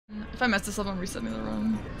If I messed this up, I'm resetting the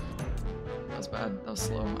run. That was bad. That was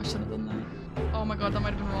slow. I shouldn't have done that. Oh my god, that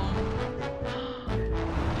might have been wrong.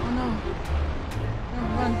 Oh no. No,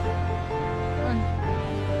 run. Run.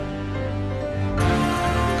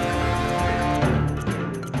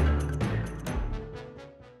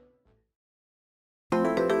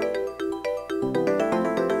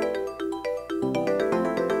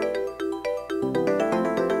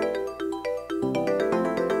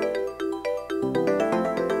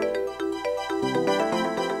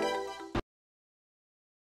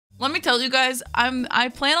 Let me tell you guys, I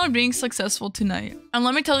plan on being successful tonight. And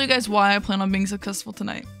let me tell you guys why I plan on being successful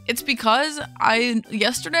tonight. It's because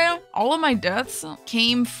yesterday, all of my deaths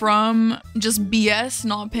came from just BS,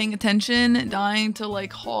 not paying attention, dying to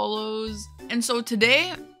like hollows. And so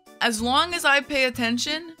today, as long as I pay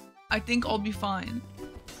attention, I think I'll be fine.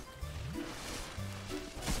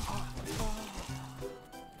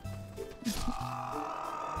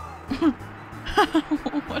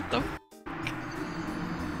 What the f-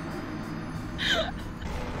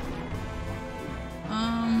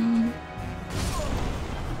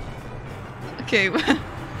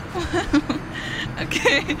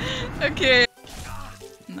 Okay. Okay.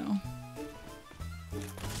 No.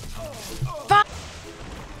 Fuck!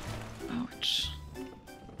 Ouch.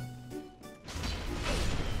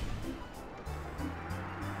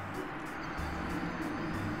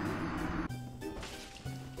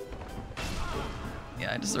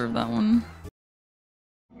 Yeah, I deserve that one.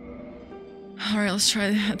 Alright, let's try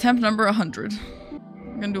attempt number 100.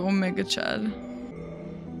 I'm gonna do Omega Chad.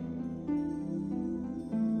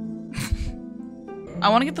 I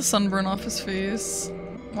want to get the sunburn off his face.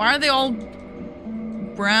 Why are they all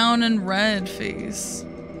brown and red face?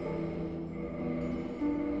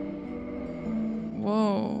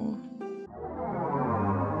 Whoa.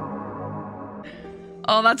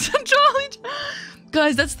 Oh, that's a jolly...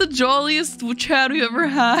 Guys, that's the jolliest Chad we ever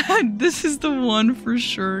had. This is the one for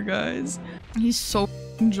sure, guys. He's so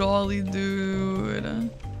jolly, dude.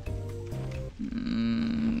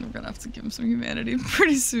 We're gonna have to give him some humanity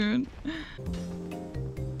pretty soon.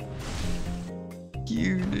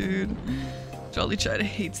 You, dude. Jolly Chad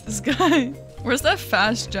hates this guy. Where's that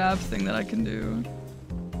fast jab thing that I can do?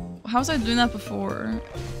 How was I doing that before?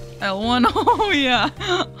 L1? Oh, yeah.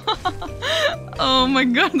 Oh my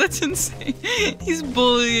god, that's insane. He's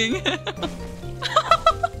bullying.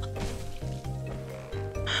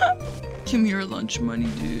 Give me your lunch money,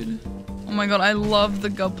 dude. Oh my god, I love the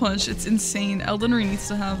gut punch. It's insane. Elden Ring needs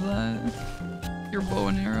to have that. Your bow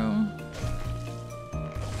and arrow.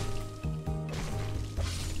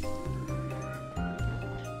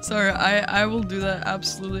 Sorry, I will do that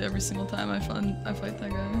absolutely every single time I fight that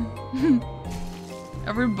guy.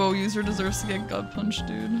 Every bow user deserves to get gut punched,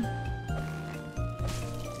 dude.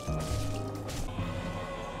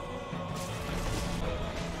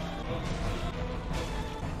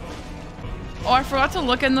 Oh, I forgot to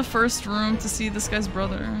look in the first room to see this guy's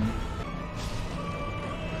brother.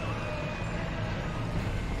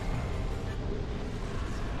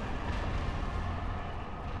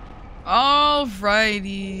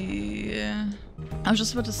 Alrighty. I was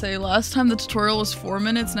just about to say, last time the tutorial was 4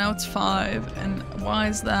 minutes, now it's 5. And why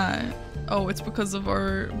is that? Oh, it's because of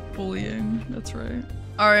our bullying. That's right.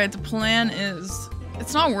 Alright, the plan is...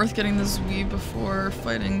 It's not worth getting this Wii before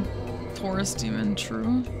fighting Taurus Demon,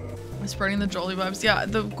 true? Spreading the jolly vibes. Yeah,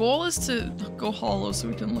 the goal is to go hollow so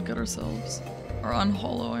we can look at ourselves. Or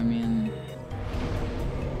unhollow, I mean.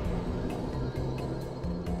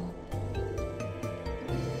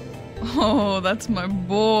 Oh, that's my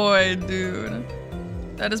boy, dude.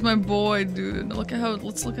 That is my boy, dude.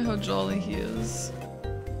 Let's look at how jolly he is.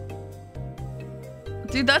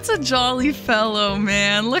 Dude, that's a jolly fellow,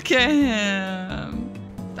 man. Look at him.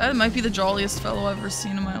 That might be the jolliest fellow I've ever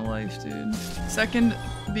seen in my life, dude. Second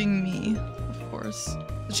being me, of course.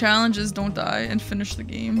 The challenge is don't die and finish the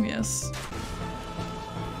game, yes.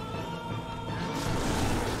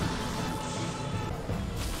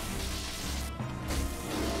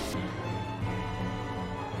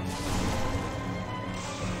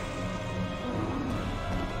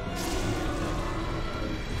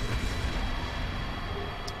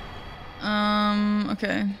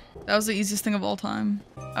 Okay. That was the easiest thing of all time.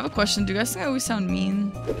 I have a question. Do you guys think I always sound mean?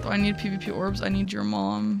 Do I need PvP orbs? I need your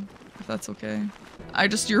mom. If that's okay. I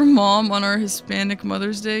just your mom on our Hispanic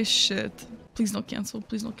Mother's Day? Shit. Please don't cancel.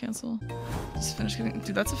 Please don't cancel. Just finish getting-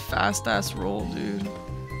 Dude, that's a fast-ass roll, dude.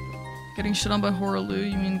 Getting shit on by Horaloo?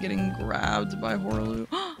 You mean getting grabbed by Horaloo?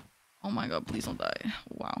 Oh my god, please don't die.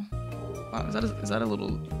 Wow. Wow, is that a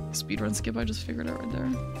little speedrun skip I just figured out right there?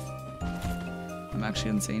 I'm actually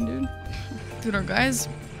insane, dude. Dude, our guy's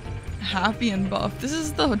happy and buff. This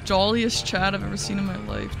is the jolliest chat I've ever seen in my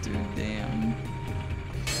life, dude. Damn.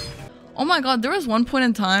 Oh my god, there was one point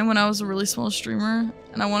in time when I was a really small streamer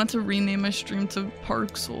and I wanted to rename my stream to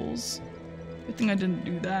Park Souls. Good thing I didn't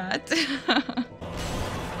do that.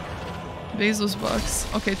 Bezos bucks.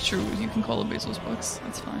 Okay, true. You can call it Bezos bucks.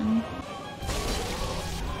 That's fine.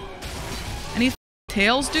 Any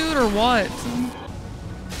tails, dude, or what?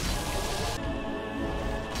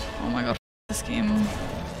 Oh my god, this game.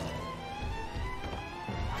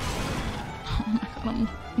 Oh my god,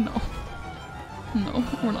 no. No,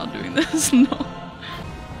 we're not doing this, no.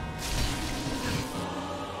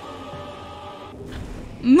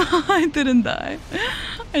 No, I didn't die.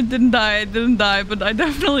 I didn't die, but I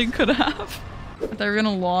definitely could have. I thought we were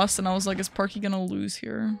gonna lose, and I was like, is Parky gonna lose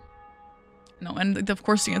here? No, and of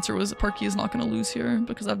course the answer was Parky is not gonna lose here,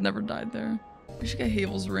 because I've never died there. We should get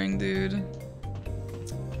Havel's ring, dude.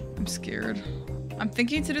 I'm scared. I'm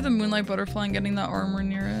thinking to do the Moonlight Butterfly and getting that armor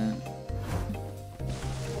near it.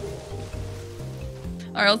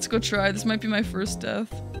 Alright, let's go try. This might be my first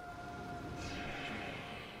death.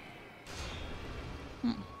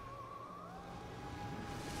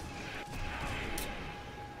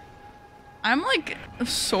 I'm like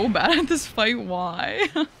so bad at this fight. Why?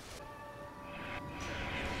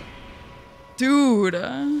 Dude.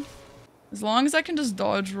 As long as I can just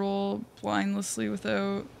dodge roll blindlessly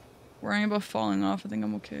without worrying about falling off, I think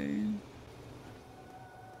I'm okay.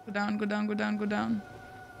 Go down, go down, go down, go down.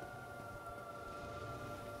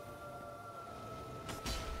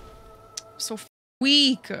 So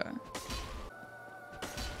weak.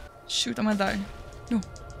 Shoot, I'm gonna die. No,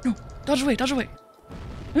 no, dodge away, dodge away.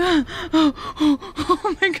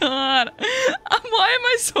 Oh my god. Why am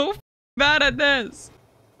I so bad at this?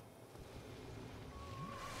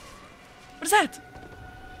 What is that?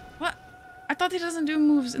 What? I thought he doesn't do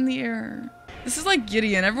moves in the air. This is like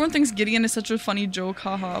Gideon. Everyone thinks Gideon is such a funny joke,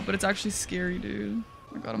 haha, but it's actually scary, dude.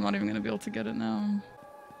 Oh my god, I'm not even gonna be able to get it now.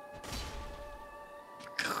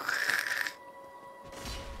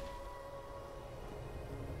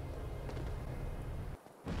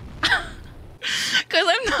 Cause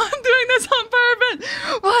I'm not doing this on purpose.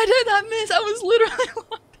 Why did that miss? I was literally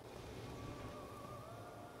locked.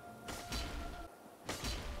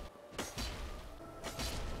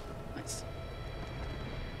 Nice.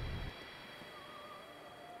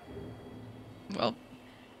 Well,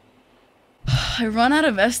 I run out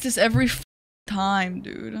of Estus every time,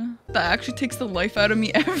 dude. That actually takes the life out of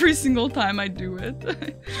me every single time I do it.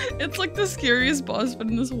 It's like the scariest boss fight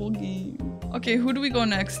in this whole game. Okay, who do we go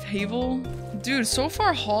next? Havel? Dude, so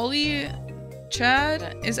far Holly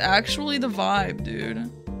Chad is actually the vibe,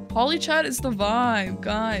 dude. Holly Chad is the vibe,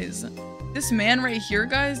 guys. This man right here,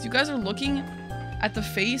 guys, you guys are looking at the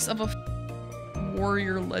face of a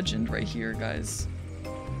warrior legend right here, guys.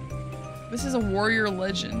 This is a warrior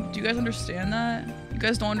legend. Do you guys understand that? You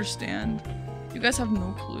guys don't understand. You guys have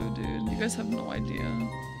no clue, dude. You guys have no idea.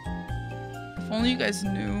 If only you guys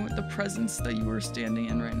knew the presence that you were standing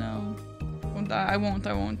in right now. Won't die. I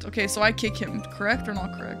won't. Okay, so I kick him. Correct or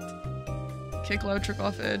not correct? Kick loud trick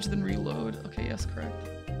off edge, then reload. Okay, yes, correct.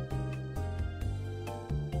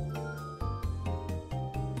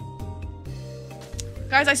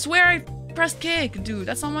 Guys, I swear I pressed kick. Dude,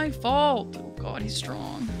 that's not my fault. Oh god, he's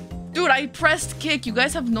strong. Dude, I pressed kick. You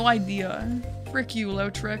guys have no idea. Frick you,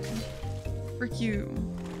 loud trick. Frick you.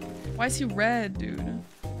 Why is he red, dude?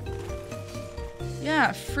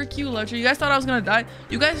 Yeah, frick you, Ledger. You guys thought I was gonna die?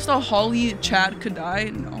 You guys thought Holly Chad could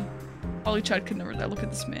die? No. Holly Chad could never die. Look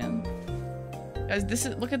at this man. Guys, this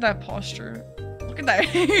is- look at that posture. Look at that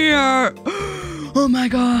hair! Oh my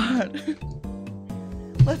god!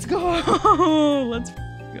 Let's go! Let's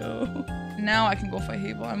go. Now I can go fight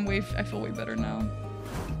Havel. I feel way better now.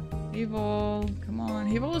 Havel, come on.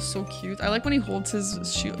 Havel is so cute. I like when he holds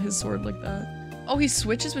his shield, his sword like that. Oh, he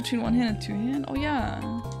switches between one hand and two hand? Oh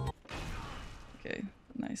yeah. Okay,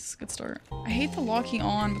 nice. Good start. I hate the locking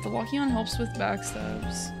on, but the locking on helps with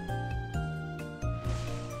backstabs.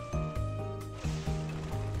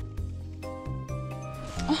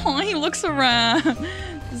 Oh, he looks around.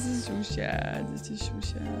 This is so sad. This is so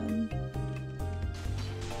sad.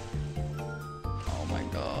 Oh my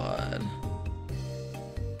god.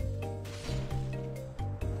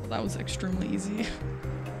 Well, that was extremely easy.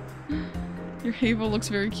 Your Havel looks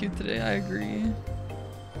very cute today. I agree.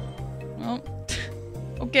 Well.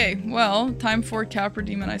 Okay, well, time for catBruh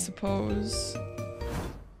Demon, I suppose.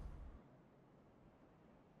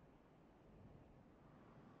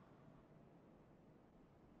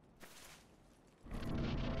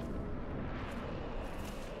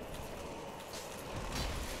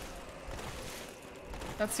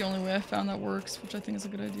 That's the only way I found that works, which I think is a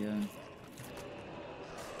good idea.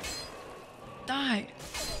 Die!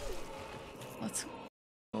 Let's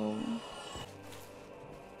go.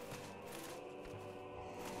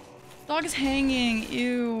 Dog is hanging,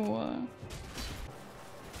 ew.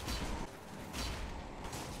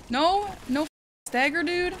 No? No stagger,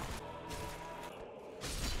 dude?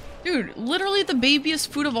 Dude, literally the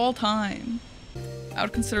babiest food of all time. I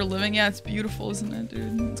would consider living. Yeah, it's beautiful, isn't it,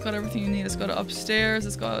 dude? It's got everything you need. It's got upstairs.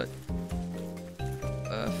 It's got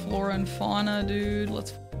flora and fauna, dude.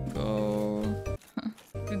 Let's go.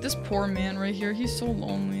 Dude, this poor man right here. He's so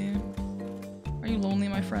lonely. Are you lonely,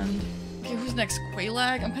 my friend? Okay, who's next?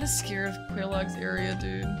 Quelaag? I'm kind of scared of Quelaag's area,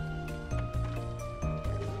 dude.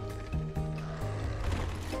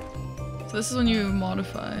 So this is when you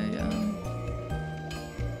modify, yeah.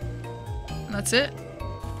 And that's it?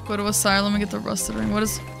 Go to Asylum and get the Rusted Ring. What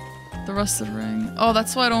is the Rusted Ring? Oh,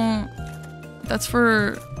 that's why I don't... That's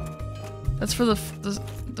for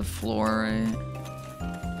the floor, right?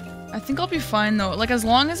 I think I'll be fine though. Like, as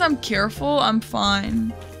long as I'm careful, I'm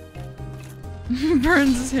fine.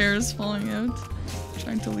 Burns' hair is falling out.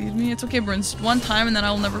 Trying to lead me. It's okay, Burns. One time and then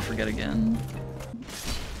I'll never forget again.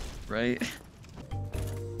 Right?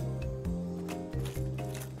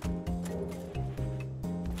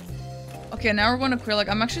 Okay, now we're going to Quelaag.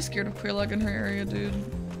 I'm actually scared of Quelaag in her area, dude.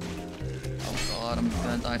 Oh god, I'm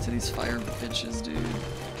gonna die to these fire bitches, dude.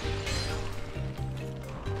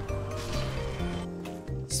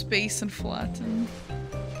 Space and flatten.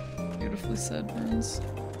 Beautifully said, Burns.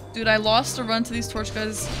 Dude, I lost a run to these torch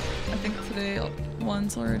guys, I think today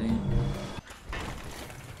once already.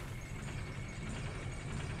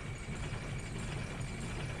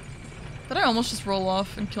 Did I almost just roll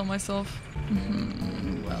off and kill myself?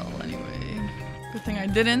 Well, anyway. Good thing I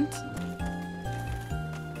didn't.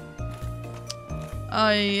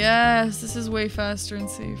 Yes, this is way faster and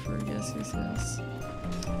safer. Yes, yes, yes.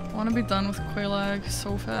 I want to be done with Quelaag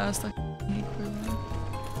so fast. I hate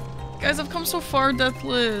Quelaag. Guys, I've come so far,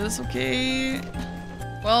 Deathless, okay?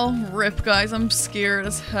 Well, rip, guys. I'm scared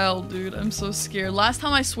as hell, dude. I'm so scared. Last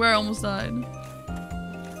time I swear I almost died.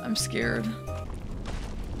 I'm scared.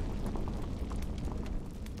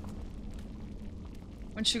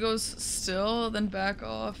 When she goes still, then back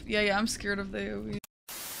off. Yeah, I'm scared of the AoE.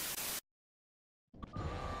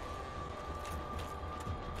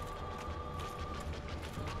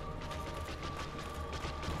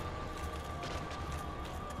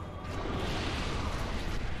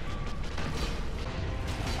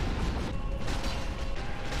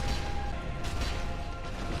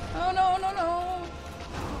 Oh no, no, no!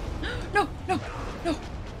 No, no, no!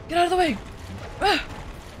 Get out of the way! Ah!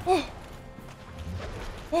 Oh!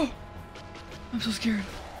 Oh! I'm so scared.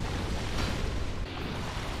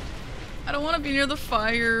 I don't want to be near the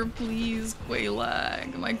fire, please,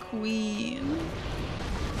 Quelaag, my queen.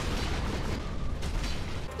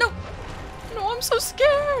 No! No, I'm so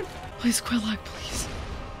scared! Please, Quelaag, please.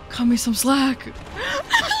 Cut me some slack.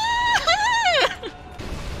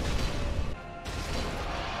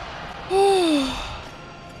 Oh.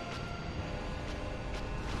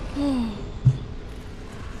 Oh.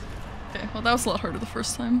 Okay, well that was a lot harder the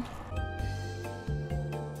first time.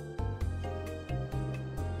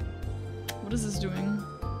 What is this doing?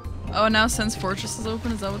 Oh, now Sense Fortress is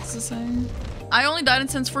open? Is that what this is saying? I only died in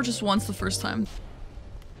Sense Fortress once the first time.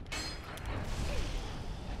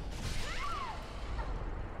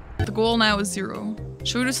 The goal now is 0.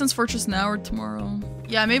 Should we do Sense Fortress now or tomorrow?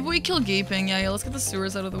 Yeah, maybe we kill Gaping. Yeah, let's get the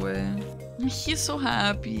sewers out of the way. He's so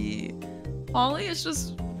happy. Ollie is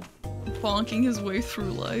just bonking his way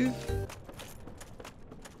through life.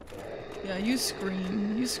 Yeah, you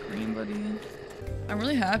scream, buddy. I'm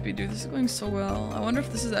really happy, dude. This is going so well. I wonder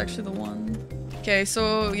if this is actually the one. Okay,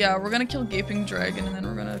 so yeah, we're gonna kill Gaping Dragon and then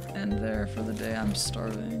we're gonna end there for the day. I'm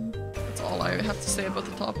starving. That's all I have to say about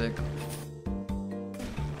the topic.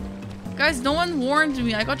 Guys, no one warned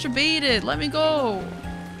me. I got you baited. Let me go.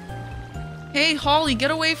 Hey, Holly,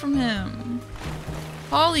 get away from him.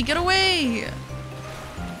 Holly, get away.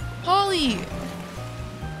 Holly.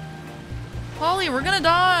 Holly, we're gonna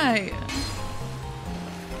die.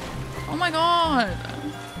 Oh my god.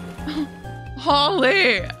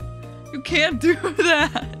 Holly. You can't do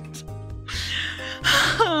that.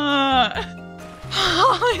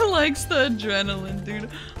 Holly likes the adrenaline, dude.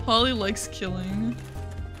 Holly likes killing.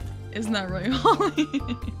 Isn't that right, Holly?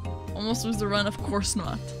 Almost lose the run? Of course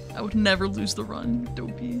not. I would never lose the run,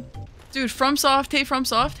 dopey. Dude,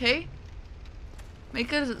 FromSoft, hey?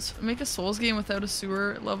 Make a Souls game without a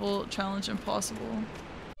sewer level challenge impossible.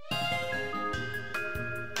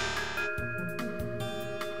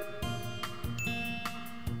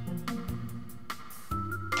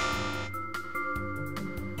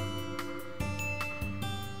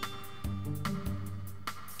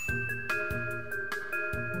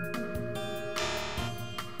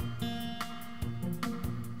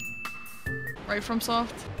 Right,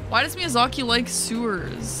 FromSoft? Why does Miyazaki like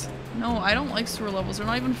sewers? No, I don't like sewer levels. They're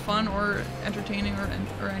not even fun or entertaining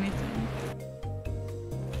or anything.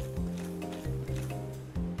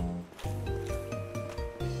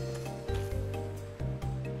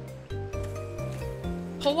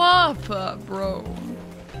 Pull up, bro.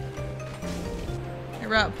 Hey,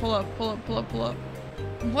 rat, pull up, pull up, pull up, pull up.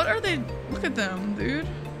 What are they? Look at them, dude.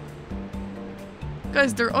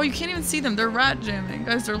 Guys, they're- oh, you can't even see them. They're rat jamming.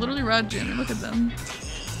 Guys, they're literally rat jamming. Look at them.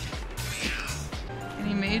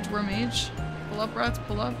 Any mage? We're mage. Pull up, rats,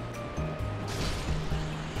 pull up.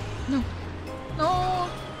 No. No.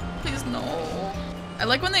 Please, no. I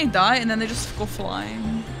like when they die and then they just go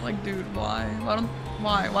flying. Like, dude, why?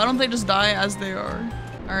 Why? Why don't they just die as they are?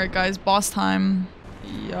 Alright, guys, boss time.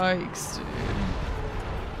 Yikes, dude.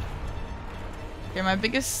 Okay, my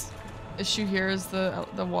biggest issue here is the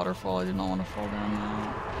waterfall. I do not want to fall down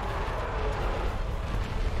that.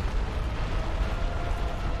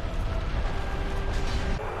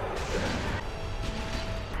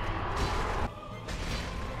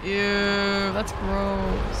 Ew, that's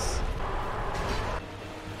gross.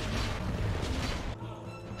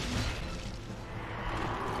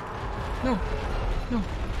 No, no,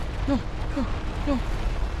 no, no, no.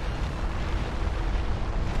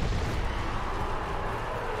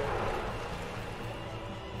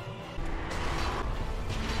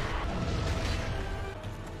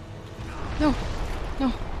 No,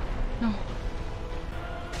 no, no.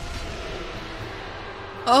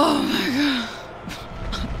 Oh my god.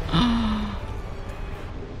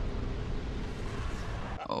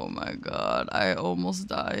 Oh my god, I almost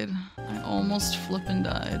died. I almost flippin'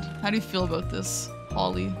 died. How do you feel about this,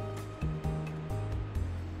 Holly?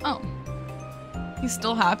 Oh. He's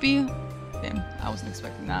still happy? Damn, I wasn't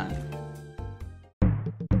expecting that.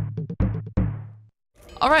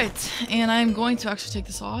 Alright, and I'm going to actually take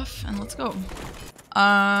this off, and let's go.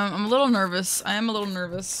 I'm a little nervous. I am a little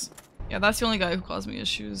nervous. Yeah, that's the only guy who caused me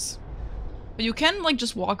issues. But you can, like,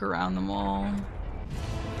 just walk around them all.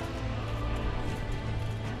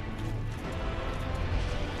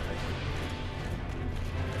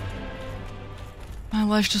 My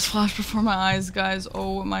life just flashed before my eyes, guys.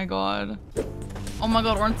 Oh my god. Oh my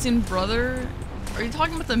god, Ornstein brother? Are you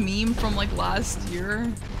talking about the meme from, like, last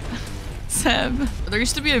year? Seb. There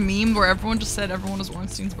used to be a meme where everyone just said everyone was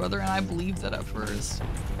Ornstein's brother, and I believed it at first.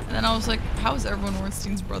 And then I was like, how is everyone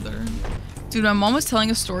Ornstein's brother? Dude, my mom was telling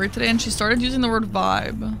a story today, and she started using the word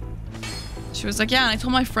vibe. She was like, yeah, and I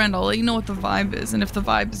told my friend, I'll let you know what the vibe is, and if the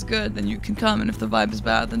vibe is good, then you can come, and if the vibe is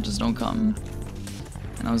bad, then just don't come.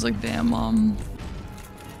 And I was like, damn, mom.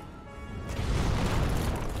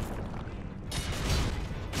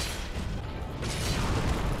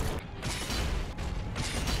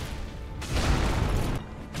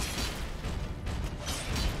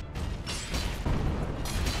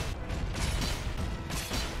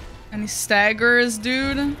 And he staggers,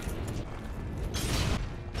 dude.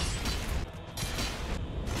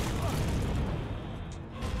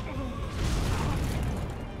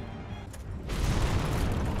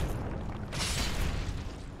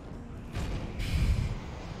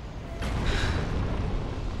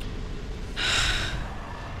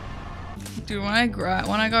 Dude, when I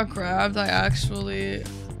got grabbed, I actually,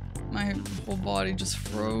 my whole body just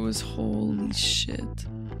froze. Holy shit.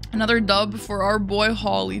 Another dub for our boy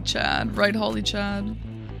Holly Chad. Right, Holly Chad?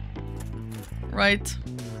 Right.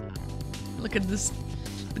 Look at this.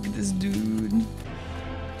 Look at this dude.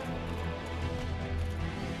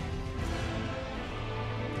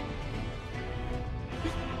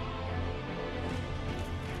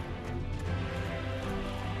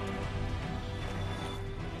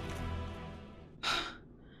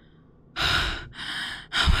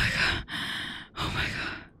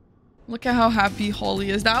 Look at how happy Holly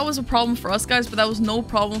is. That was a problem for us guys, but that was no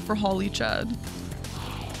problem for Holly Chad.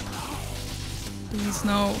 Please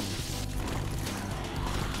no.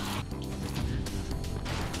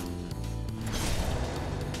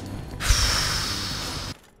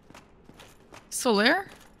 Solaire?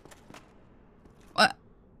 What?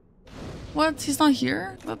 What? He's not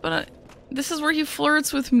here? But this is where he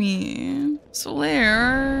flirts with me.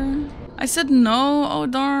 Solaire. I said no. Oh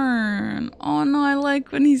darn. Oh no, I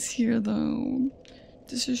like when he's here though.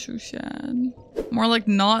 This is so sad. More like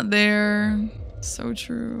not there. So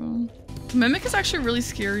true. The Mimic is actually really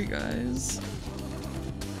scary, guys.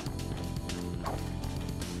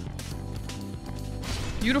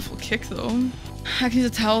 Beautiful kick though. I can use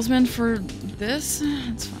a talisman for this.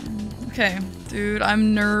 It's fine. Okay, dude,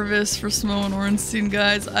 I'm nervous for Smough and Ornstein,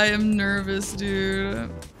 guys. I am nervous,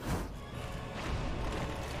 dude.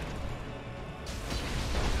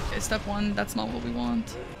 Step one, that's not what we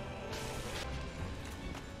want.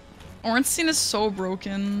 Ornstein is so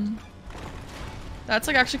broken. That's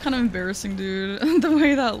like actually kind of embarrassing, dude. The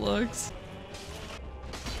way that looks.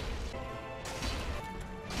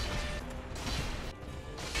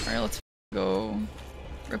 Alright, let's go.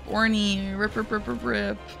 Rip Orny. Rip, rip, rip, rip,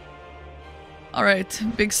 rip. Alright,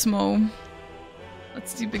 Big Smough.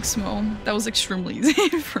 Let's do Big Smough. That was extremely easy,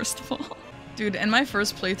 first of all. Dude, in my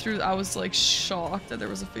first playthrough, I was like shocked that there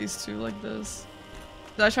was a phase 2 like this.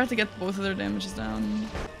 I tried to get both of their damages down.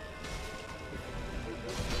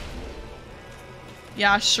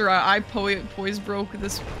 Yeah, sure, I poise broke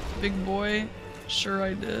this big boy. Sure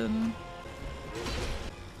I did.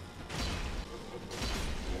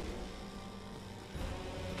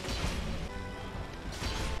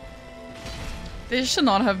 They should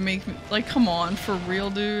not have made me, like, come on, for real,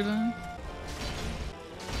 dude.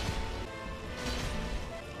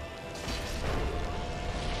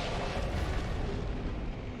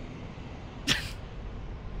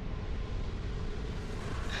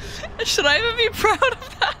 Should I even be proud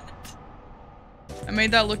of that? I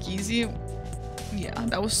made that look easy. Yeah,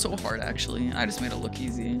 that was so hard, actually. I just made it look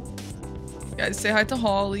easy. Guys, say hi to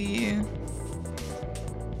Holly.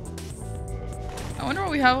 I wonder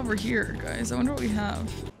what we have over here, guys. I wonder what we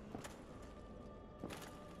have.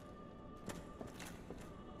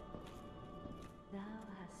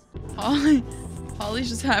 Holly's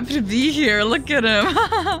just happy to be here. Look at him.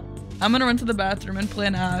 I'm gonna run to the bathroom and play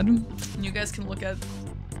an ad. And you guys can look at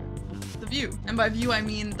the view. And by view, I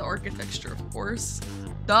mean the architecture, of course.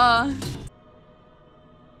 Duh.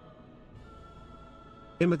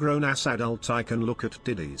 I'm a grown-ass adult, I can look at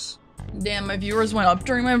titties. Damn, my viewers went up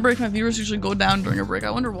during my break. My viewers usually go down during a break. I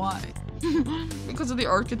wonder why. Because of the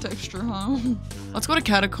architecture, huh? Let's go to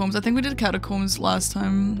Catacombs. I think we did Catacombs last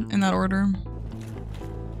time in that order.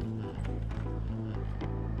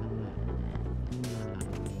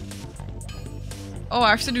 Oh, I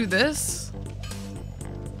have to do this?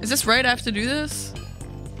 Is this right? I have to do this?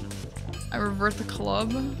 I revert the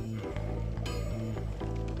club.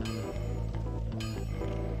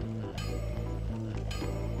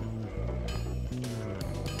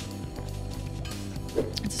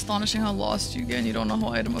 It's astonishing how lost you get and you don't know how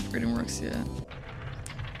item upgrading works yet.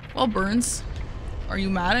 Well, Burns, are you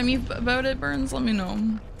mad at me about it, Burns? Let me know.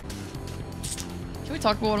 Can we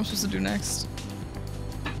talk about what I'm supposed to do next?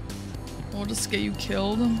 We'll just get you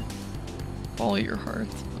killed. Follow your heart.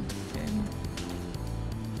 Okay.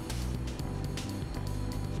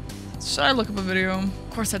 Should I look up a video? Of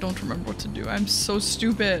course I don't remember what to do. I'm so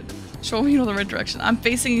stupid. Show me the right direction. I'm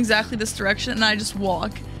facing exactly this direction and I just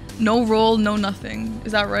walk. No roll, no nothing.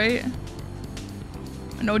 Is that right?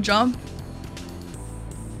 No jump?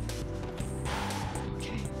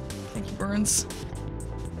 Okay. Thank you, Burns.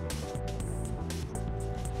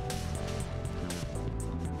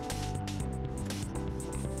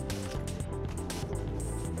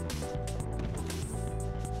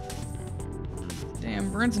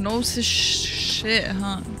 Damn, Burns knows his shit,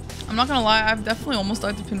 huh? I'm not gonna lie, I've definitely almost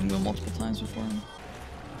died to Pinwheel multiple times before.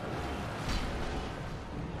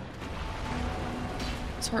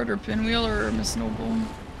 It's harder, Pinwheel or Miss Noble?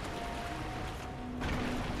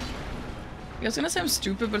 I was gonna say I'm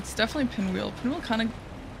stupid, but it's definitely Pinwheel. Pinwheel kind of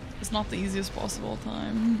is not the easiest boss of all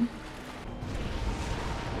time.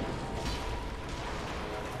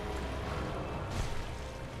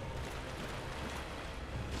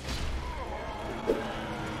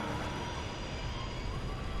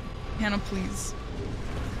 Hannah, please.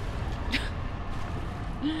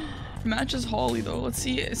 Matches Holly though. Let's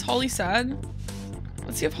see. Is Holly sad?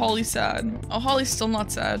 Let's see if Holly's sad. Oh, Holly's still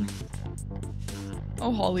not sad.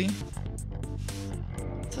 Oh, Holly.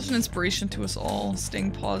 Such an inspiration to us all,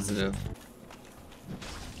 staying positive.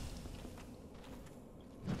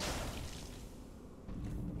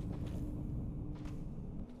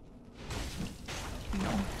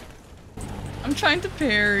 No. I'm trying to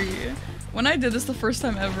parry. When I did this the first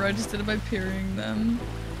time ever, I just did it by parrying them.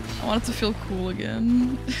 I want it to feel cool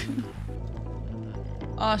again.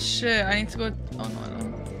 Oh shit, I need to go- oh no, I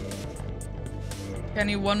don't. Okay, I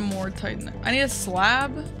need one more Titan. I need a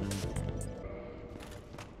slab?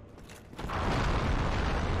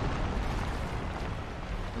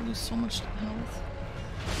 I lose so much health.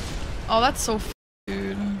 Oh, that's so f***,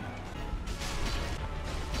 dude.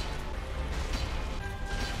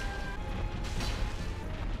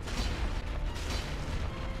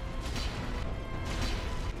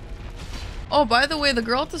 Oh, by the way, the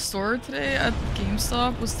girl at the store today at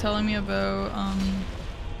GameStop was telling me about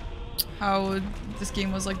how this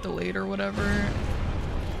game was like delayed or whatever.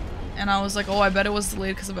 And I was like, oh, I bet it was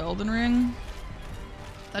delayed because of Elden Ring.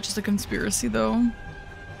 That's just a conspiracy though.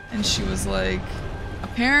 And she was like,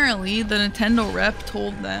 Apparently, the Nintendo rep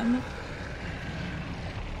told them.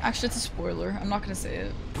 Actually, it's a spoiler. I'm not gonna say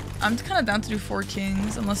it. I'm kind of down to do 4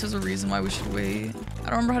 kings, unless there's a reason why we should wait. I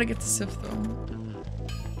don't remember how to get to Sif though.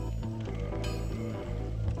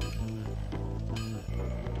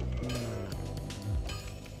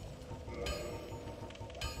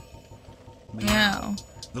 Meow.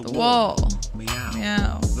 The wall. Meow.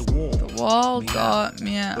 Meow. The wall. The wall Meow. dot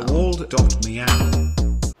meow. The wall dot meow.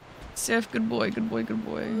 Sif, good boy, good boy, good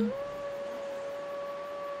boy.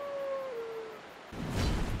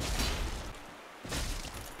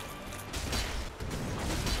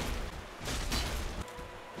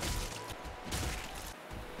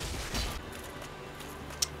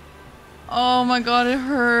 Oh my god, it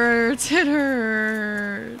hurts. It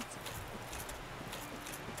hurts.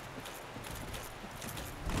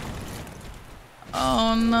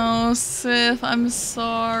 Oh no, Sif, I'm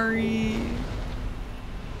sorry.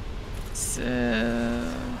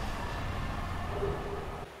 Sif.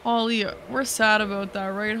 Holly, we're sad about that,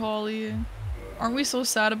 right, Holly? Aren't we so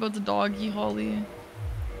sad about the doggy, Holly?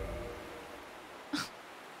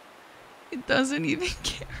 It doesn't even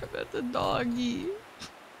care about the doggy.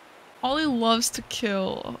 Holly loves to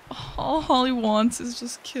kill. All Holly wants is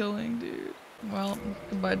just killing, dude. Well,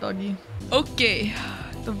 goodbye, doggy. Okay,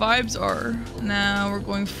 the vibes are now we're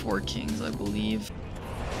going 4 kings, I believe.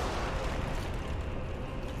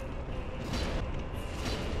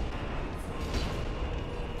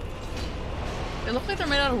 They look like they're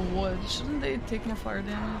made out of wood. Shouldn't they take more fire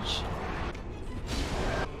damage?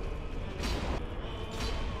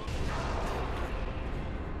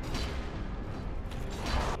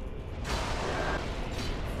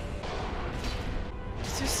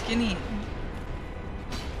 It's too skinny.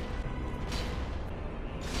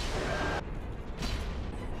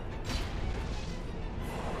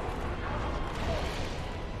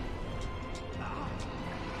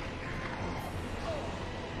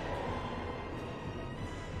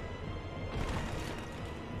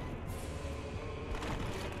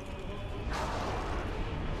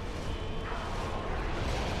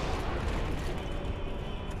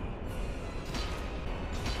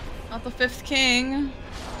 Not the 5th king.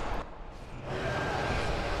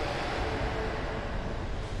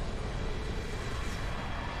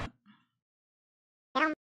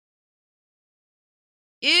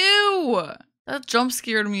 Ew! That jump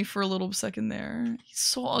scared me for a little second there. He's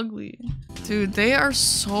so ugly. Dude, they are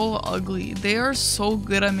so ugly. They are so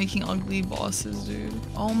good at making ugly bosses, dude.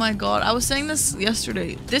 Oh my god. I was saying this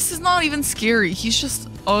yesterday. This is not even scary. He's just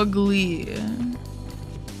ugly.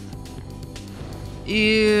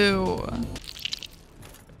 Ew.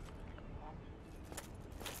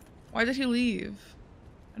 Why did he leave?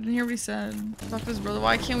 I didn't hear what he said. Fuck his brother.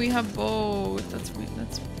 Why can't we have both? That's weird.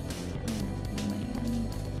 That's lame.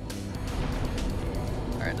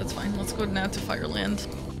 Alright, that's fine. Let's go now to Fireland.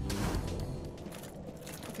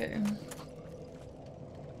 Okay.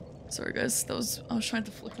 Sorry guys, I was trying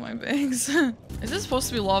to flick my bags. Is this supposed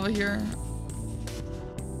to be lava here?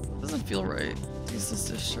 Doesn't feel right. Ceaseless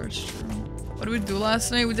Discharge, true. What did we do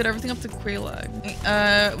last night? We did everything up to Quelaag.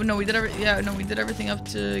 No, we did everything up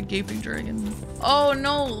to Gaping Dragon. Oh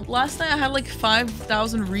no, last night I had like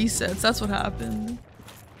 5,000 resets. That's what happened.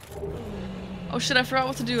 Oh shit, I forgot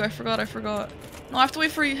what to do. I forgot. No, I have to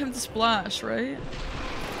wait for him to splash, right?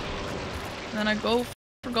 And then I go.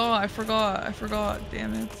 I forgot.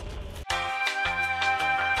 Damn it.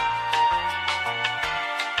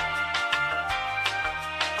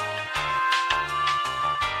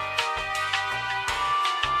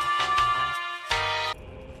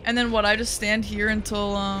 And then what, I just stand here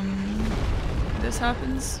until, this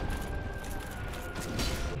happens?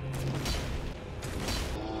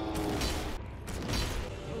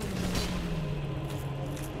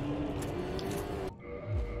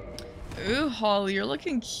 Ooh, Holly, you're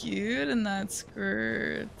looking cute in that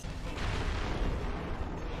skirt.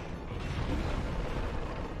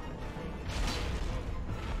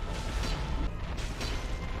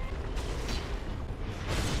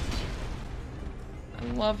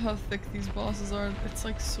 I love how thick these bosses are. It's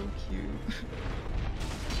like so cute.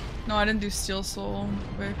 No, I didn't do Steel Soul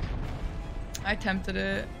quick. I attempted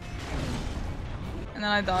it. And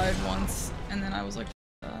then I died once. And then I was like,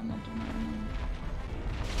 I'm not doing that anymore.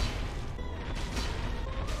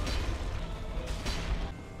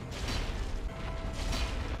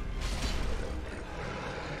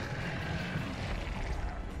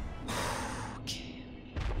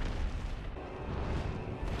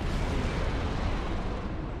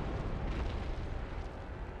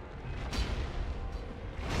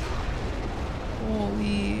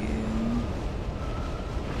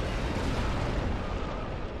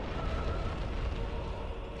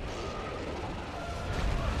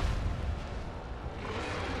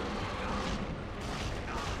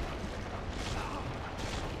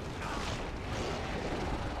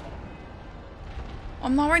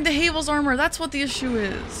 I'm not wearing the Havel's armor. That's what the issue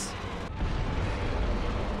is.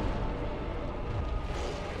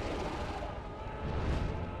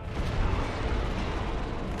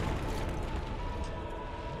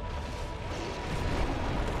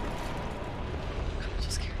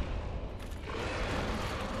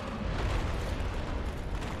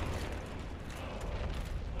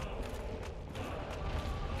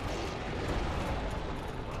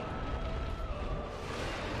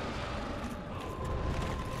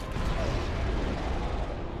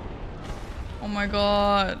 Oh my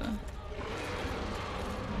god.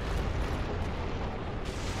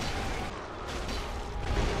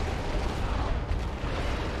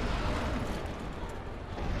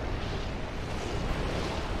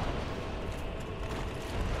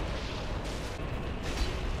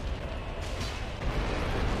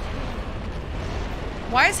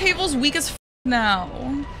 Why is Havel's weak as f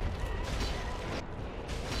now?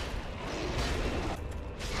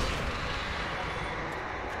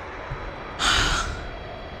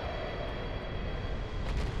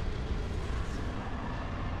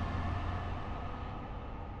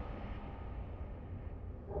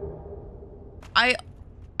 I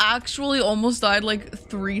actually almost died like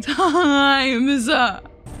 3 times.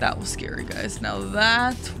 That was scary, guys. Now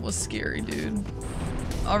that was scary, dude.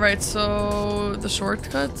 All right, so the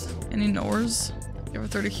shortcut. Any knowers? Give her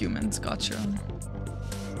 30 humans. Gotcha.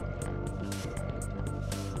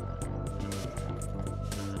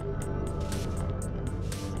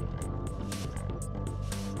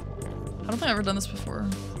 I don't think I've ever done this before.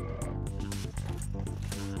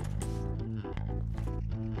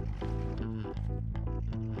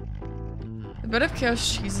 The bed of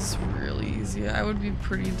chaos cheese is really easy. I would be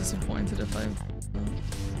pretty disappointed if I...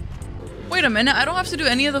 Wait a minute, I don't have to do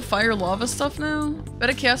any of the fire lava stuff now? Bed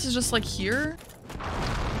of chaos is just like here?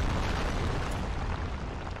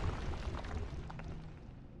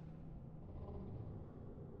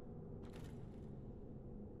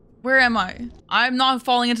 Where am I? I'm not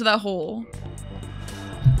falling into that hole.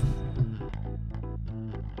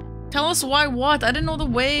 Tell us why what? I didn't know the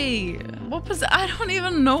way. What was I don't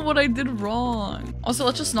even know what I did wrong. Also,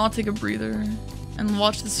 let's just not take a breather and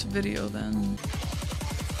watch this video then.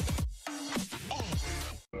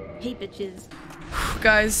 Hey bitches.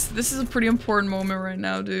 Guys, this is a pretty important moment right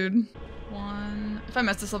now, dude. 1. If I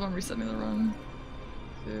mess this up, I'm resetting the run.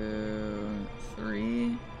 2,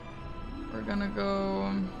 3. We're gonna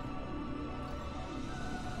go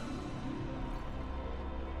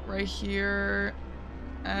right here,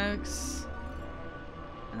 X,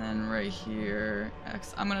 and then right here,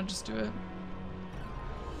 X. I'm gonna just do it.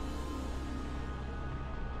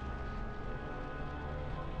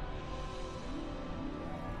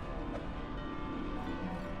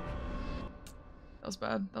 That was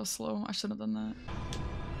bad. That was slow. I shouldn't have done that.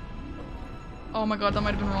 Oh my god, that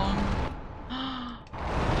might have been wrong.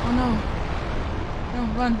 Oh no. No,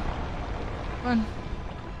 run. Run.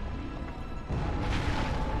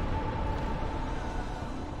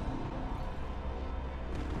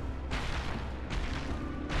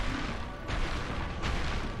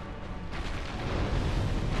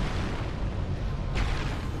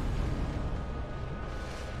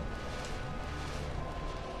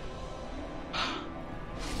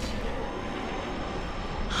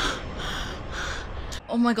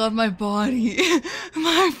 Oh my god, my body.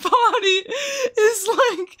 My body is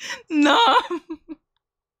like numb.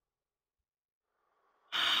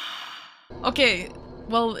 Okay,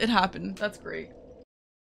 well, it happened. That's great.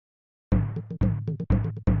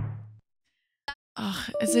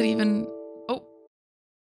 Ugh, is it even... Oh.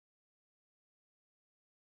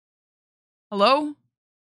 Hello?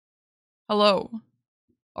 Hello?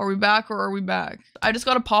 Are we back or are we back? I just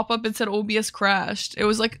got a pop-up that said OBS crashed. It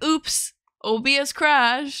was like, oops. OBS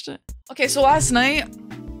crashed. Okay, so last night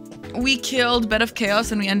we killed Bed of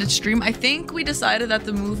Chaos and we ended stream. I think we decided that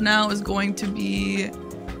the move now is going to be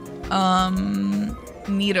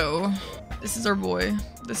Nito. This is our boy.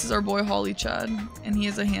 This is our boy Holly Chad, and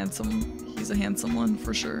he's a handsome one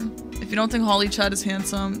for sure. If you don't think Holly Chad is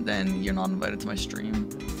handsome, then you're not invited to my stream.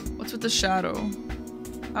 What's with the shadow?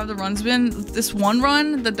 How have the runs been? This one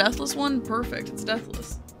run, the deathless one, perfect. It's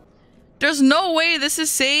deathless. There's no way this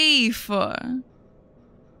is safe.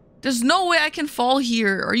 There's no way I can fall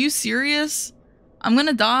here. Are you serious? I'm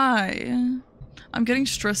gonna die. I'm getting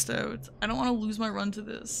stressed out. I don't want to lose my run to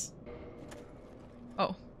this.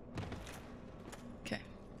 Oh. Okay.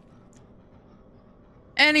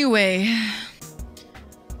 Anyway.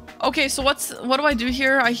 Okay, so what do I do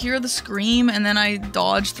here? I hear the scream and then I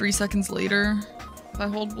dodge 3 seconds later. If I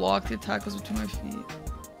hold block, the attack goes between my feet.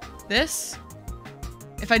 This?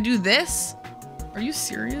 If I do this? Are you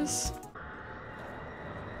serious?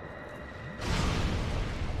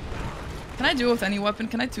 Can I do it with any weapon?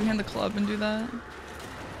 Can I two-hand the club and do that?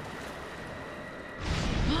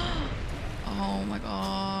 Oh my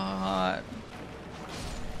god.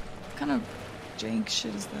 What kind of jank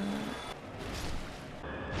shit is that?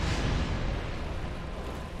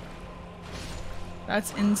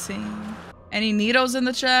 That's insane. Any Nitos in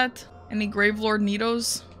the chat? Any Gravelord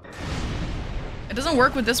Nitos? It doesn't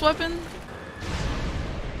work with this weapon?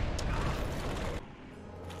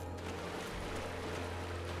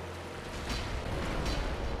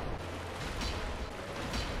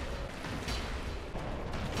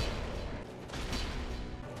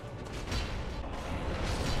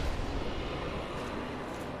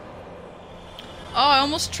 Oh, I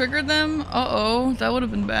almost triggered them. Uh-oh, that would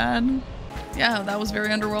have been bad. Yeah, that was very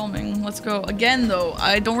underwhelming. Let's go. Again, though,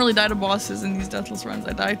 I don't really die to bosses in these Deathless runs.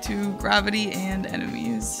 I die to gravity and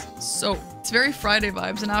enemies. So, it's very Friday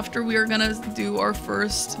vibes. And after we are gonna do our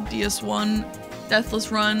first DS1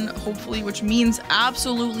 Deathless run, hopefully, which means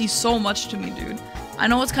absolutely so much to me, dude. I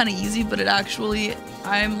know it's kind of easy, but it actually,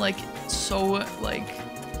 I'm like, so, like,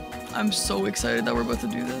 I'm so excited that we're about to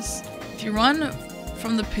do this. If you run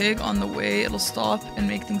from the pig on the way, it'll stop and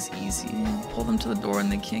make things easy. Pull them to the door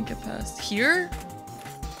and they can't get past. Here?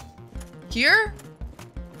 Here?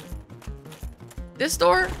 This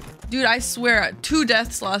door? Dude, I swear, 2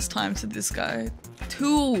 deaths last time to this guy.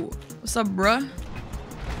 2. What's up, bruh?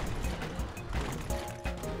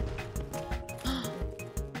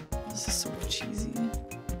 This is so cheesy.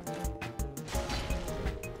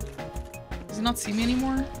 Does he not see me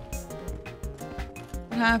anymore?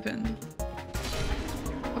 What happened?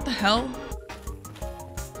 What the hell?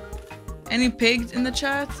 Any pigs in the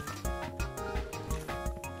chat?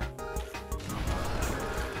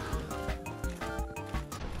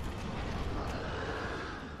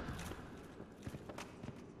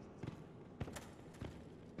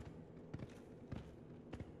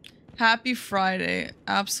 Happy Friday.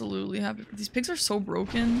 Absolutely happy. These pigs are so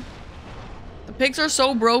broken. The pigs are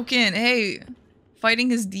so broken. Hey, fighting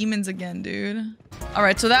his demons again, dude.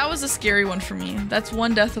 Alright, so that was a scary one for me. That's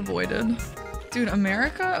 1 death avoided. Dude,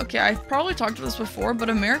 America? Okay, I probably talked about this before, but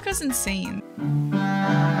America's insane.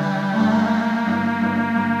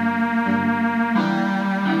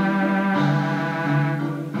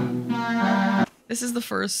 This is the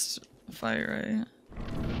first fight, right?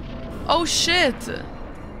 Oh shit!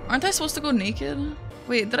 Aren't I supposed to go naked?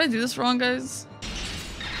 Wait, did I do this wrong, guys?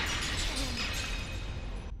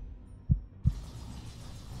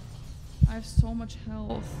 I have so much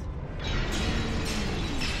health. Okay.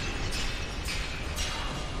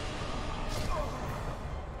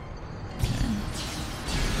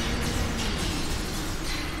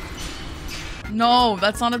 No,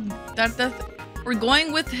 that's not a that. We're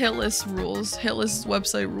going with hitless rules, hitless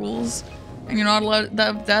website rules, and you're not allowed.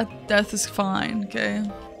 That death is fine. Okay.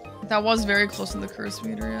 That was very close to the curse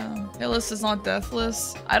meter, yeah. Hitless is not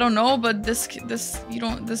deathless. I don't know, but you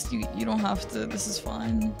don't have to. This is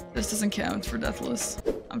fine. This doesn't count for deathless.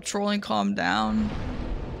 I'm trolling. Calm down.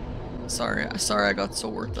 Sorry, I got so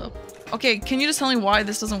worked up. Okay, can you just tell me why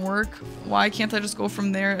this doesn't work? Why can't I just go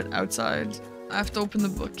from there outside? I have to open the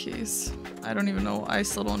bookcase. I don't even know. I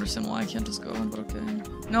still don't understand why I can't just go, but okay.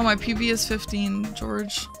 No, my PB is 15,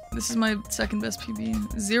 George. This is my second best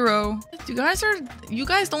PB. 0. You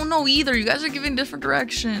guys don't know either. You guys are giving different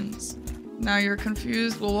directions. Now you're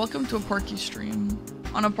confused. Well, welcome to a Parky stream.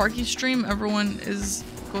 On a Parky stream, everyone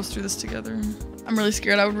goes through this together. I'm really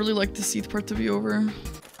scared. I would really like the Seath part to be over.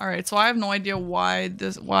 Alright, so I have no idea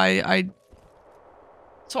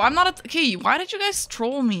So I'm not okay, why did you guys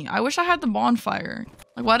troll me? I wish I had the bonfire.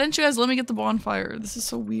 Like, why didn't you guys let me get the bonfire? This is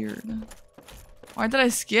so weird. Why did I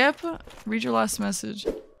skip? Read your last message.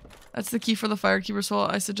 That's the key for the firekeeper, so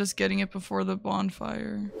I suggest getting it before the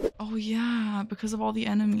bonfire. Oh yeah, because of all the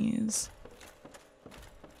enemies.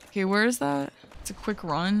 Okay, where is that? It's a quick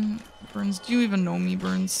run. Burns, do you even know me,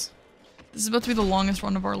 Burns? This is about to be the longest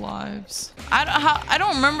run of our lives. I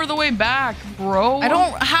don't remember the way back, bro.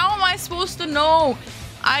 How am I supposed to know?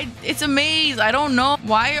 It's a maze. I don't know.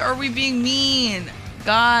 Why are we being mean?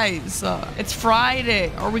 Guys, it's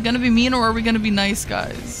Friday. Are we gonna be mean or are we gonna be nice,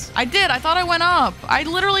 guys? I thought I went up. I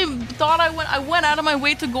literally thought I went out of my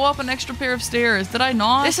way to go up an extra pair of stairs. Did I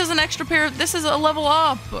not? This is an extra pair. This is a level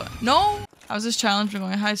up. No? How's this challenge been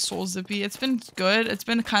going? Hi, Soul Zippy. It's been good. It's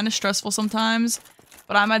been kind of stressful sometimes,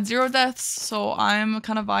 but I'm at 0 deaths, so I'm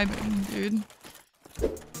kind of vibing, dude.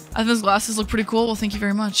 I think those glasses look pretty cool. Well, thank you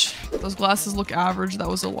very much. Those glasses look average. That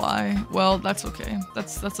was a lie. Well, that's okay.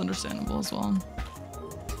 That's understandable as well.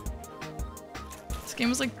 This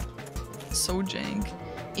game is like so jank.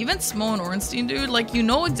 Even Smough and Ornstein, dude, like you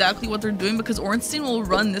know exactly what they're doing because Ornstein will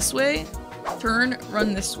run this way Turn,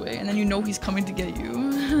 run this way, and then you know he's coming to get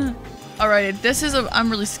you. Alright, this is a-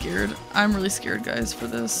 I'm really scared. I'm really scared, guys, for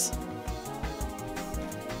this.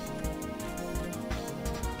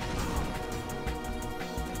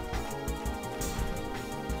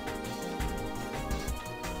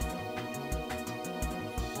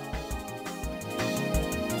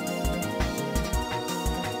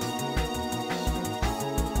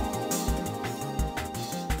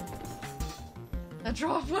 That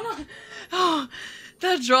drop went on. Oh,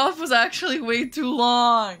 that drop was actually way too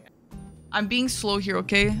long. I'm being slow here,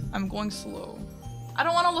 okay? I'm going slow. I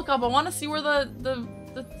don't want to look up. I want to see where the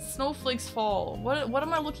snowflakes fall. What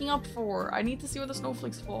am I looking up for? I need to see where the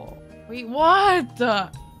snowflakes fall. Wait, what?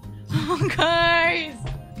 Oh, guys.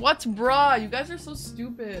 What's bruh? You guys are so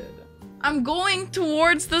stupid. I'm going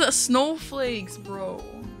towards the snowflakes, bro.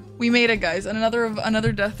 We made it, guys. And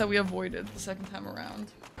another death that we avoided the second time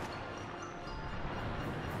around.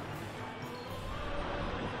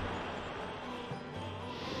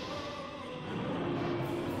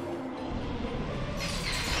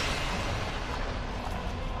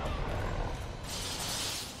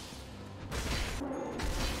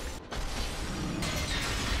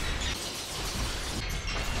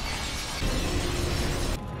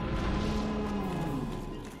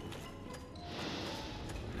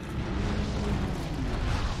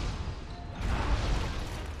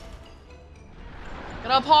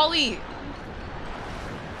 Get up, Holly!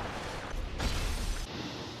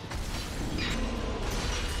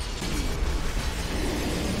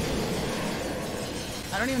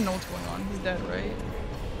 I don't even know what's going on. He's dead, right?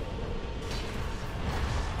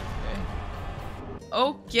 Okay.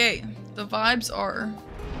 Okay. The vibes are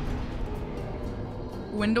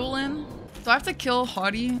Gwyndolin. Do I have to kill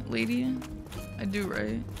haughty lady? I do,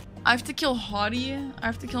 right? I have to kill haughty. I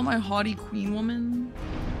have to kill my haughty queen woman.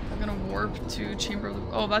 I'm gonna warp to Chamber of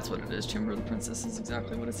the- oh, that's what it is. Chamber of the Princess is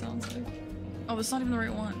exactly what it sounds like. Oh, that's not even the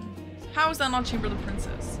right one. How is that not Chamber of the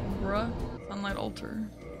Princess? Bruh. Sunlight Altar.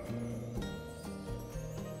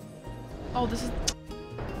 Oh, this is-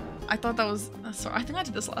 I thought that was- sorry, I think I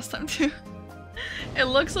did this last time too. It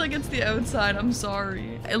looks like it's the outside, I'm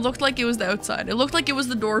sorry. It looked like it was the outside. It looked like it was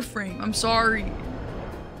the door frame, I'm sorry.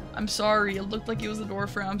 I'm sorry, it looked like it was the door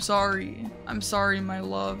frame, I'm sorry. I'm sorry, my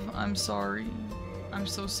love, I'm sorry. I'm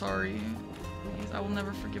so sorry. Please, I will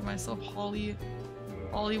never forgive myself. Holly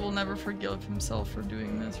will never forgive himself for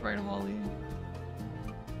doing this, right, Holly?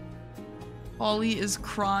 Holly is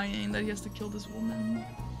crying that he has to kill this woman.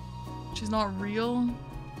 She's not real.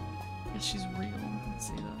 Yes, she's real. Let's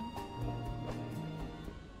see that.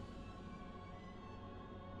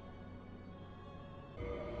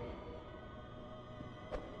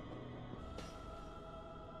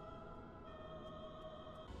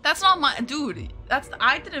 That's not my- dude, that's-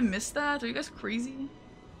 I didn't miss that. Are you guys crazy?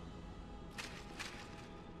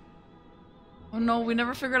 Oh no, we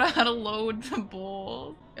never figured out how to load the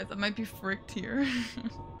bowl. Yeah, that might be fricked here.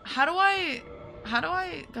 How do I-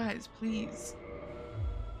 guys, please.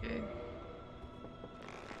 Okay.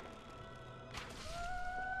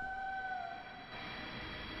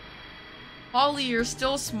 Holly, you're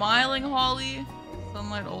still smiling, Holly?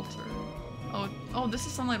 Sunlight Altar. Oh, this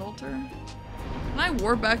is Sunlight Altar? Can I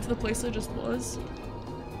warp back to the place I just was?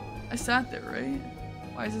 I sat there, right?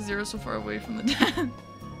 Why is the zero so far away from the den?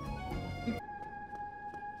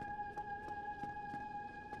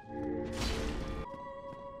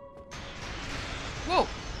 Whoa!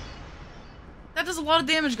 That does a lot of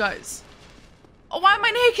damage, guys. Oh, why am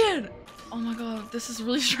I naked? Oh my god, this is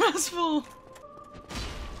really stressful.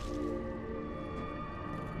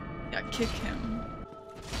 Yeah, kick him.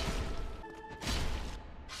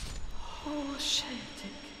 Oh shit.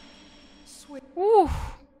 Woo.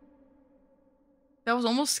 That was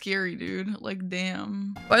almost scary, dude. Like,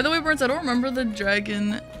 damn. By the way, Burns, I don't remember the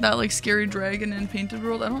dragon, that like scary dragon in Painted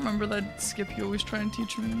World. I don't remember that skip you always try and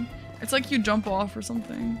teach me. It's like you jump off or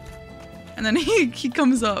something. And then he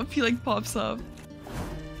comes up. He like pops up.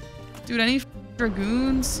 Dude, any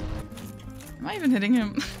dragoons? Am I even hitting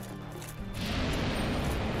him?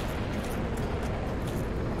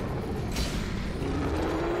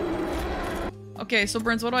 Okay, so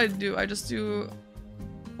Burns, what do? I just do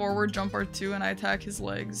forward jump R2 and I attack his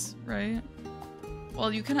legs, right?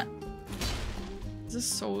 Well, you can- this is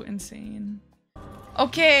so insane.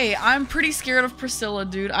 Okay, I'm pretty scared of Priscilla,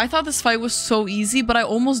 dude. I thought this fight was so easy, but I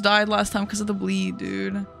almost died last time because of the bleed,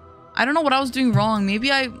 dude. I don't know what I was doing wrong.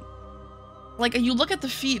 Maybe I- like, you look at the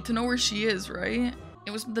feet to know where she is, right?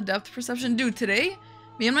 It was the depth perception. Dude, today,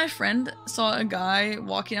 me and my friend saw a guy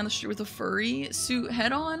walking down the street with a furry suit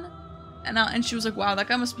head on. And she was like, wow, that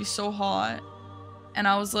guy must be so hot. And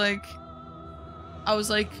I was like, I was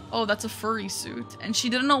like, oh, that's a furry suit. And she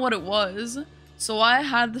didn't know what it was. So I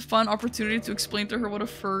had the fun opportunity to explain to her what a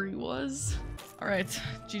furry was. All right,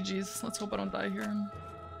 GG's. Let's hope I don't die here. I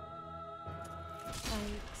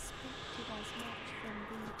expected as much from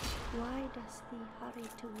thee. Why dost thee hurry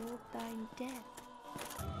toward thine death?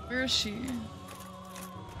 Where is she?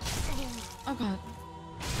 Oh god.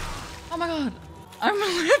 Oh my god. I'm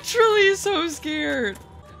literally so scared.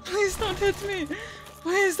 Please don't hit me.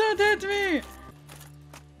 Please don't hit me.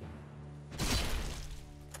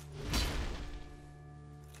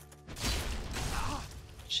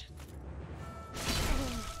 Shit.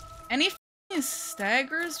 Any f***ing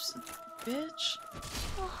staggers, bitch?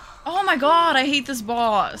 Oh my god, I hate this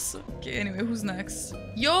boss. Okay, anyway, who's next?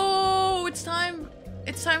 Yo, it's time.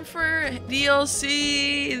 It's time for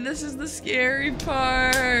DLC. This is the scary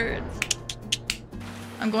part.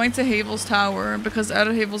 I'm going to Havel's Tower because out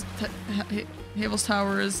of Havel's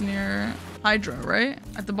Tower is near Hydra, right?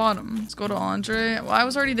 At the bottom. Let's go to Andre. Well, I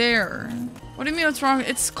was already there. What do you mean what's wrong?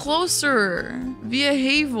 It's closer. Via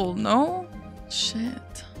Havel, no?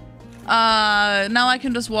 Shit. Now I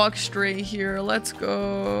can just walk straight here. Let's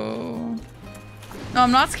go. No,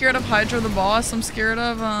 I'm not scared of Hydra the boss. I'm scared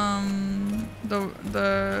of,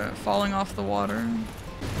 the falling off the water.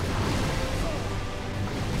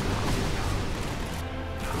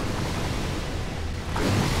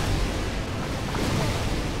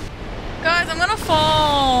 Guys, I'm gonna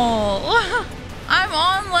fall. I'm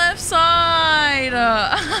on left side.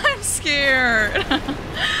 I'm scared.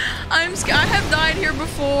 I'm scared. I have died here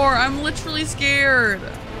before. I'm literally scared.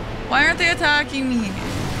 Why aren't they attacking me?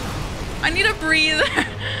 I need a breather.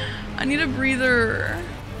 I need a breather.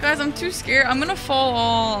 Guys, I'm too scared. I'm gonna fall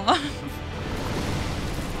off.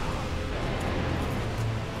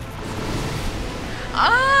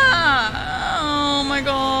 Ah! Oh my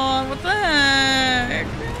god, what the heck?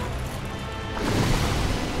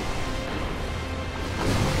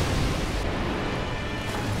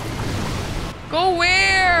 Go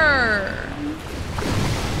where?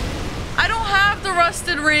 I don't have the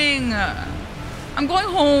rusted ring. I'm going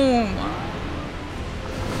home.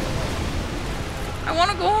 I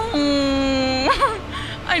want to go home.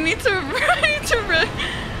 I need to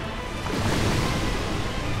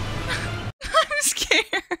I'm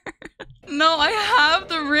scared. No, I have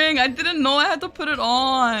the ring. I didn't know I had to put it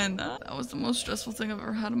on. That was the most stressful thing I've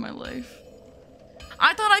ever had in my life.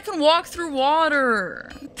 I thought I can walk through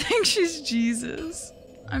water. Think she's Jesus.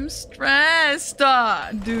 I'm stressed,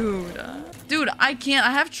 dude. Dude, I can't.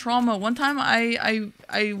 I have trauma. One time I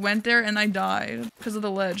went there and I died because of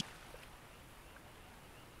the ledge.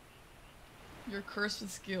 You're cursed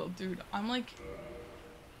with skill, dude. I'm like,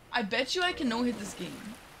 I bet you I can no-hit this game.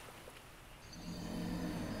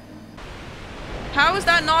 How is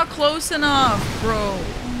that not close enough, bro?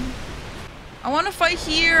 I want to fight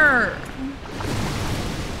here.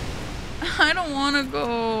 I don't want to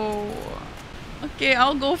go. Okay,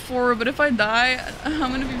 I'll go forward, but if I die, I'm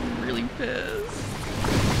gonna be really pissed.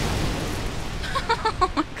 Oh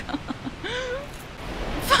my god.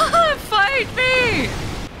 Fight me!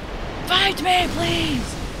 Fight me,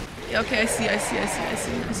 please! Okay, I see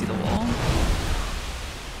the wall.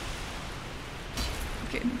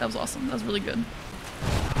 Okay, that was awesome. That was really good.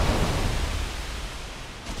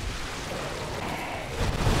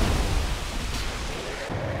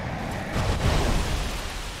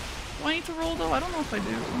 Do I need to roll though? I don't know if I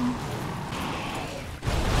do.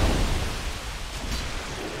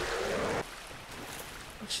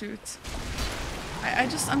 Oh shoot.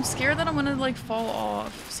 I'm scared that I'm gonna like fall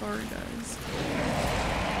off. Sorry guys.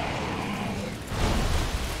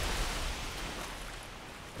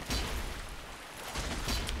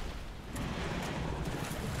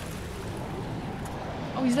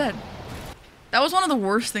 Oh, he's dead. That was one of the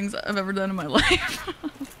worst things I've ever done in my life.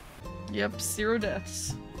 Yep, 0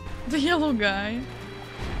 deaths. The yellow guy.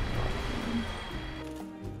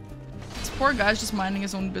 This poor guy's just minding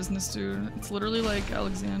his own business, dude. It's literally like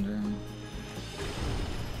Alexander.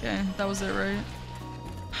 Okay, that was it, right?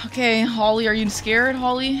 Okay, Holly, are you scared,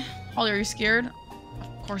 Holly? Holly, are you scared?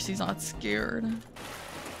 Of course he's not scared.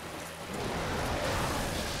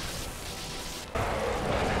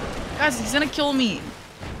 Guys, he's gonna kill me.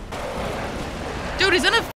 Dude, he's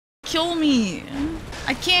gonna kill me.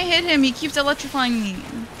 I can't hit him. He keeps electrifying me.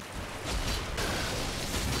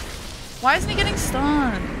 Why isn't he getting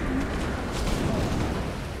stunned?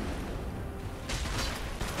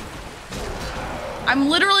 I'm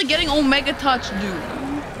literally getting Omega Touch, dude.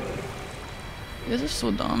 You guys are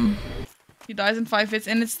so dumb. He dies in 5 hits,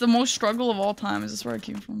 and it's the most struggle of all time. Is this where I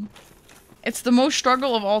came from? It's the most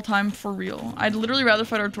struggle of all time, for real. I'd literally rather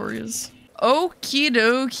fight Artorias. Okie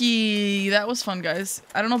dokie. That was fun, guys.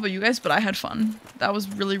 I don't know about you guys, but I had fun. That was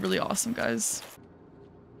really, really awesome, guys.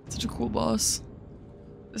 Such a cool boss.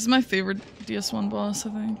 This is my favorite DS1 boss, I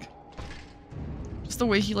think. Just the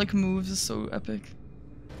way he like moves is so epic.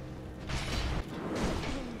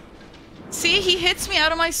 See, he hits me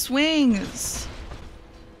out of my swings.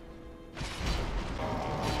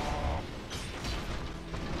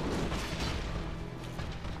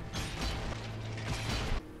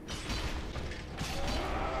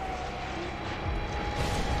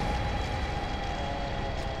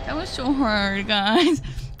 That was so hard, guys.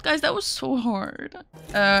 Guys, that was so hard.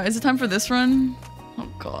 Is it time for this run?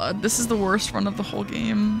 Oh god, this is the worst run of the whole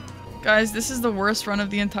game. Guys, this is the worst run of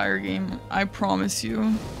the entire game. I promise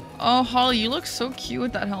you. Oh, Holly, you look so cute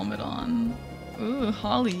with that helmet on. Ooh,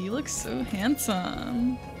 Holly, you look so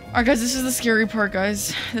handsome. Alright, guys, this is the scary part,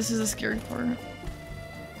 guys. This is the scary part.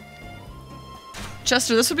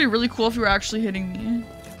 Chester, this would be really cool if you were actually hitting me.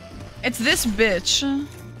 It's this bitch.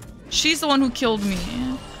 She's the one who killed me.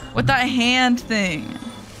 With that hand thing.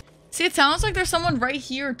 See, it sounds like there's someone right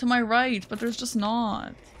here to my right, but there's just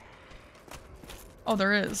not. Oh,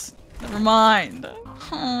 there is. Never mind.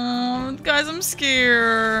 Oh, guys, I'm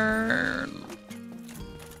scared.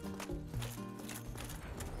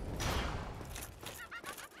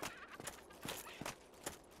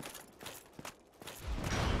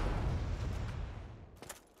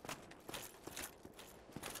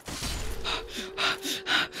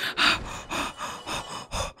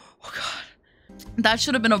 That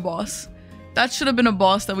should have been a boss. That should have been a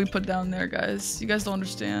boss that we put down there, guys. You guys don't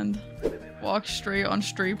understand. Walk straight on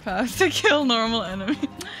straight path to kill normal enemy.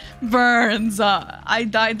 Burns. I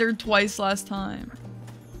died there twice last time.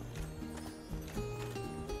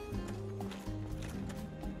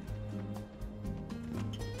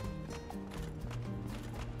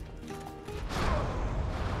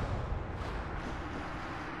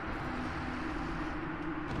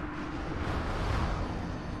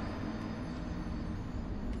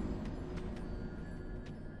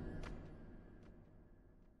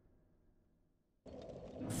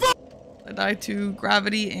 I died to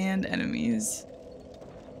gravity and enemies.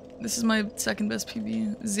 This is my second best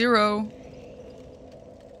PB. 0.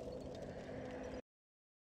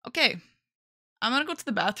 Okay. I'm gonna go to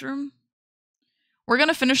the bathroom. We're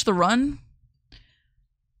gonna finish the run.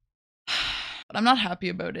 But I'm not happy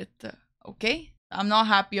about it. Okay? I'm not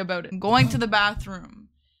happy about it. I'm going to the bathroom.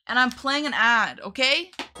 And I'm playing an ad,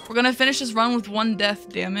 okay? We're gonna finish this run with 1 death,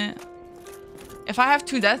 damn it. If I have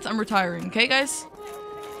 2 deaths, I'm retiring, okay, guys?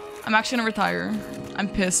 I'm actually gonna retire. I'm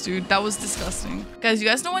pissed, dude. That was disgusting. Guys, you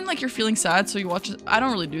guys know when like you're feeling sad, so you watch it? I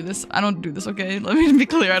don't really do this. I don't do this, okay? Let me be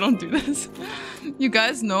clear, I don't do this. You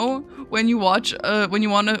guys know when you watch, when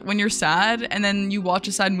you're sad and then you watch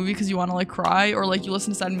a sad movie because you wanna like cry, or like you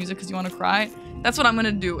listen to sad music because you wanna cry? That's what I'm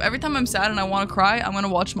gonna do. Every time I'm sad and I wanna cry, I'm gonna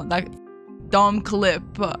watch that dumb clip,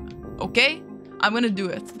 okay? I'm gonna do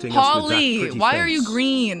it. Holly, why are you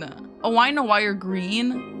green? Oh, I know why you're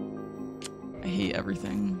green. I hate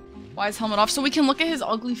everything. Why is helmet off? So we can look at his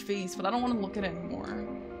ugly face, but I don't want to look at it anymore.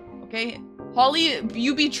 Okay? Holly,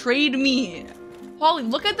 you betrayed me. Holly,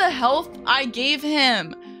 look at the health I gave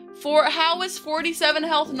him. How is 47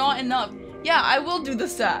 health not enough? Yeah, I will do the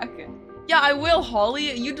sack. Yeah, I will,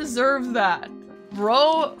 Holly. You deserve that.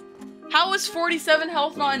 Bro, how is 47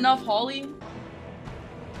 health not enough, Holly?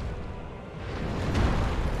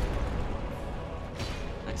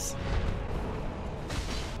 Nice.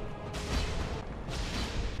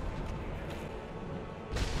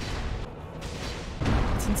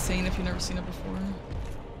 It's insane if you've never seen it before.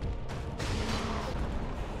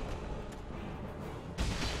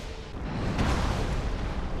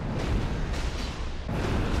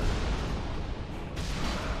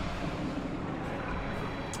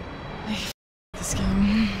 I f this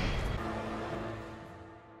game.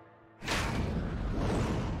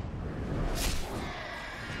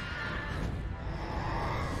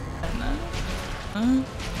 Thank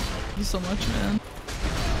you so much, man.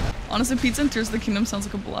 Honestly, Pizza and Tears of the Kingdom sounds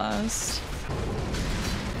like a blast.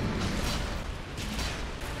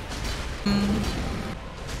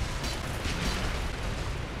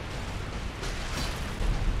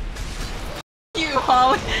 You,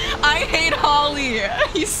 Holly. I hate Holly.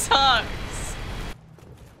 He sucks.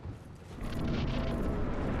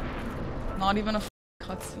 Not even a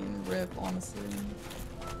cutscene. Rip, honestly.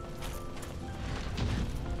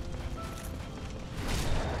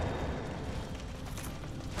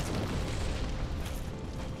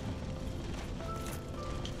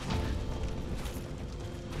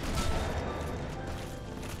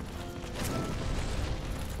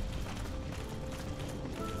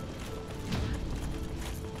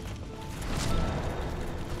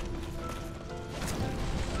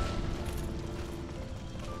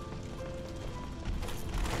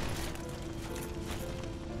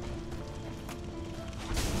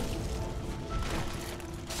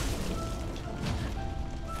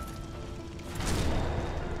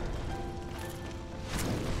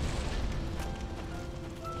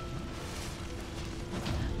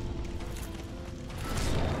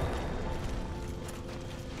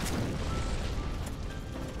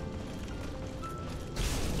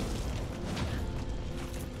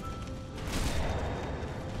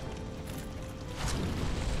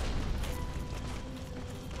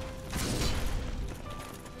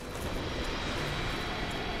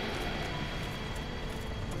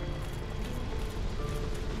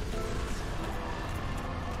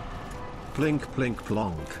 plink plink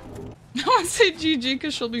plonk. I want to say GG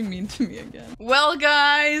because she'll be mean to me again. Well,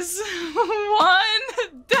 guys, one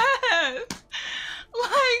death.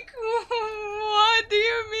 Like, what do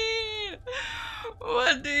you mean?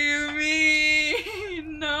 What do you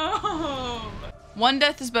mean? No. One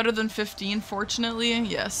death is better than 15, fortunately.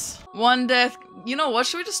 Yes. One death. You know what?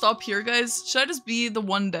 Should we just stop here, guys? Should I just be the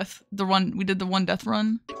one death? The run. We did the one death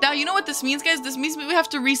run. Now, you know what this means, guys? This means we have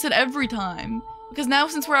to reset every time. Because now,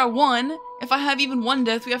 since we're at 1, if I have even one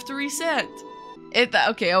death, we have to reset.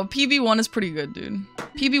 Okay, oh, PB1 is pretty good, dude.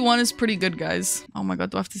 PB1 is pretty good, guys. Oh my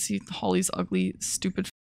god, do I have to see Holly's ugly, stupid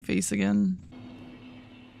face again?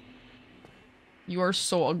 You are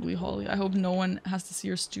so ugly, Holly. I hope no one has to see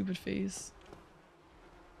your stupid face.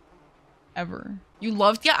 Ever. You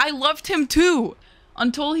loved- yeah, I loved him too!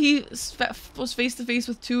 Until he was face to face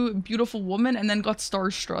with 2 beautiful women and then got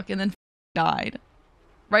starstruck and then died.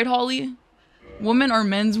 Right, Holly? Women are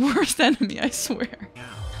men's worst enemy, I swear.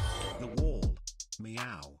 The wall.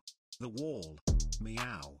 Meow. The wall.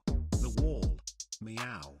 Meow. The wall.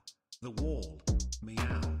 Meow. The wall.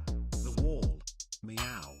 Meow. The wall.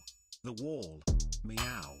 Meow. The wall.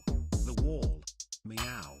 Meow. The wall.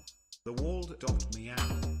 Meow. The wall. Meow.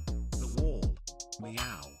 The wall.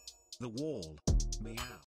 Meow. The wall. Meow.